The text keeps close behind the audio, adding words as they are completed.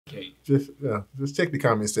cake. Just check the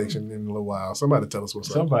comment section in a little while. Somebody tell us what's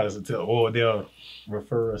up. Somebody's will tell, or they'll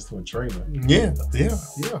refer us to a trailer. Yeah.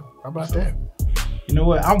 How about that? You know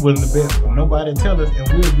what? I'm willing to bet nobody tell us, and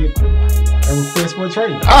we'll get a request for a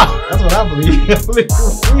trailer. That's what I believe. That's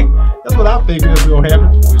what I think is gonna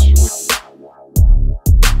happen.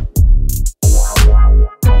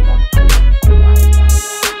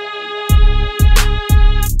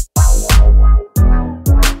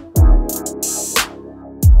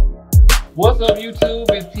 What's up, YouTube?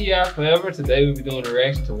 It's T.I. Forever. Today we'll be doing a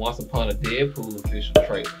reaction to Once Upon a Deadpool official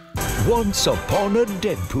trailer. Once Upon a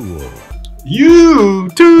Deadpool.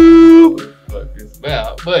 YouTube! Fuck it's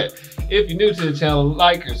about. But if you're new to the channel,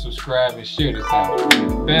 like and subscribe and share this out with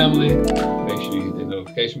your family. Make sure you hit the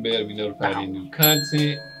notification bell to be notified of any new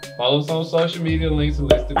content. Follow us on social media, links are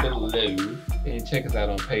listed below. And check us out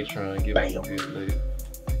on Patreon. Give us a good look.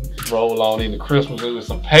 Roll on into Christmas with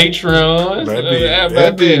some Patreons.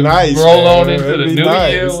 That'd be nice. Roll on into the new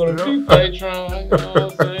year with a few Patreons. You know what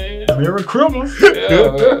I'm saying? Merry Christmas.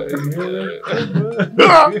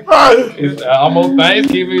 It's almost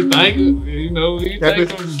Thanksgiving. Thank you. You know, we take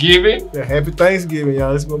some giving. Yeah, happy Thanksgiving,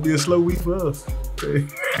 y'all. It's gonna be a slow week for us.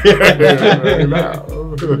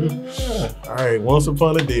 All right, Once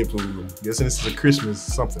Upon a Deadpool. Guessing this is a Christmas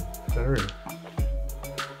something. All right.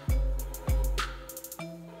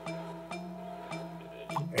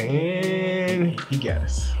 And he got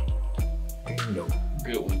us. Ain't no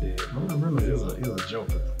good one, Dad. Really is a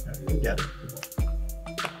joker. He got it.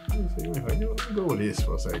 Let me go with this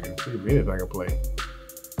for a second. See if anything I can play.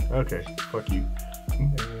 Okay, fuck you.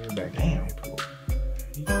 And back down.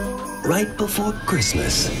 Right before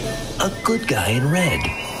Christmas, a good guy in red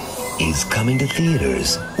is coming to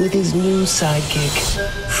theaters with his new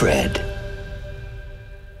sidekick, Fred.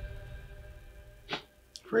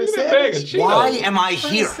 Why am I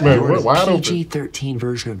here? You're the PG-13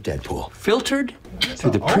 version of Deadpool, filtered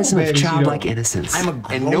through the prism of childlike innocence. I'm a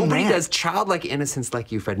grown and nobody man. does childlike innocence like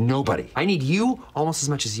you, Fred. Nobody. I need you almost as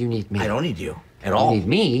much as you need me. I don't need you at all. You need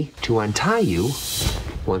me to untie you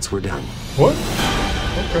once we're done. What?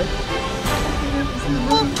 Okay.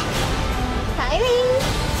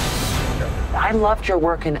 I loved your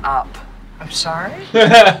working up. I'm sorry?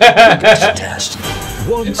 Test.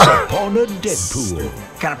 Once Upon a Deadpool.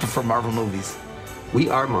 Kind of prefer Marvel movies. We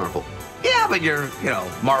are Marvel. Yeah, but you're,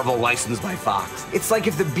 Marvel licensed by Fox. It's like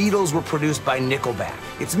if the Beatles were produced by Nickelback.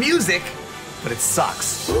 It's music, but it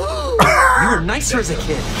sucks. You were nicer as a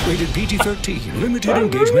kid. Rated PG-13. Limited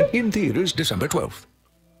engagement in theaters December 12th.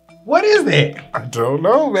 What is that? I don't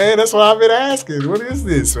know, man. That's what I've been asking. What is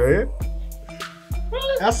this, man?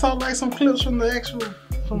 I saw like some clips from the actual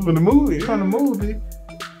from the movie. From the movie.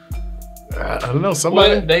 I don't know.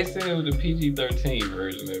 Somebody. Well, they said it was the PG-13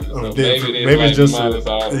 version of it. So maybe like it's just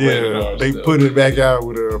they stuff. put it back out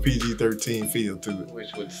with a PG-13 feel to it.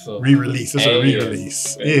 Which would suck. Re-release. It's a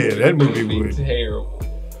re-release. Yeah, that movie would. Terrible.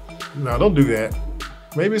 No, don't do that.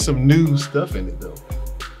 Maybe some new stuff in it though.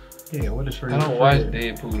 Yeah, what is Fred? I don't watch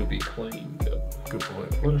Deadpool to be clean though. Good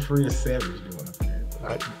point. What is Fred Savage doing up there?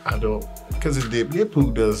 I don't, because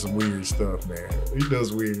Deadpool does some weird stuff, man. He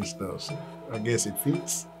does weird stuff, so I guess it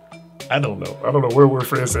fits. I don't know. I don't know where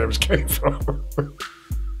Fred Savage came from.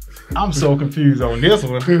 I'm so confused on this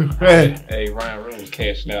one. Hey, Ryan Reynolds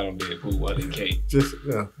cashing out on Deadpool while they can't. Just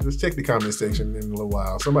check the comment section in a little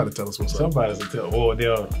while. Somebody tell us what's up. Somebody's will tell, or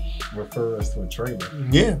they'll refer us to a trailer.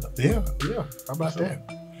 Yeah. How about that?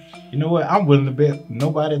 You know what? I'm willing to bet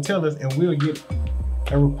nobody tell us, and we'll get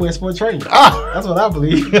a request for a trailer. That's what I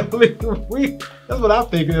believe. That's what I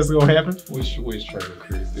think is gonna happen. Which trailer,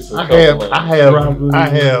 Chris? I have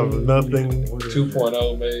nothing.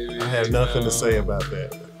 2.0 maybe. I have nothing to say about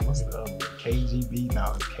that. What's the other? KGB?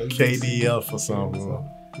 No, it's KDF or something.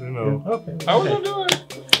 Okay. How we gonna do it?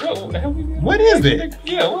 What is that?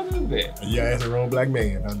 Yeah, what is that? You asked the wrong black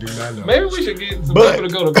man. I do not know. Maybe we should get some people to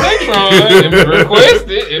go to Patreon and request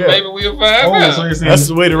it, and maybe we'll find out. So that's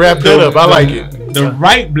the way to wrap that up. I like it. The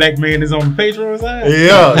right black man is on the Patreon side?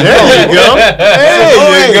 Yeah, there you go.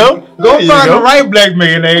 There you go. Go find the right black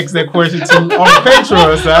man and ask that question to on the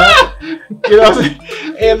Patreon side. You know what I'm saying?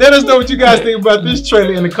 And let us know what you guys think about this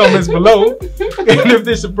trailer in the comments below. And if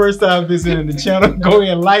this is your first time visiting the channel, go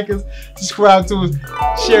ahead and like us, subscribe to us,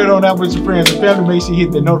 share it on out with your friends and family. Make sure you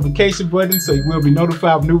hit the notification button so you will be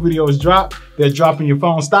notified when new videos drop. They're dropping your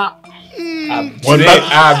phone. Stop.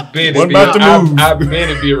 I've been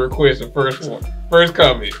to be a request of first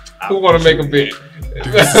comment. Who want to make a bet?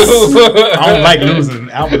 I don't like losing.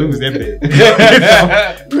 I'll lose that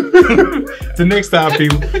bet. Till next time,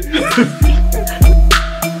 people.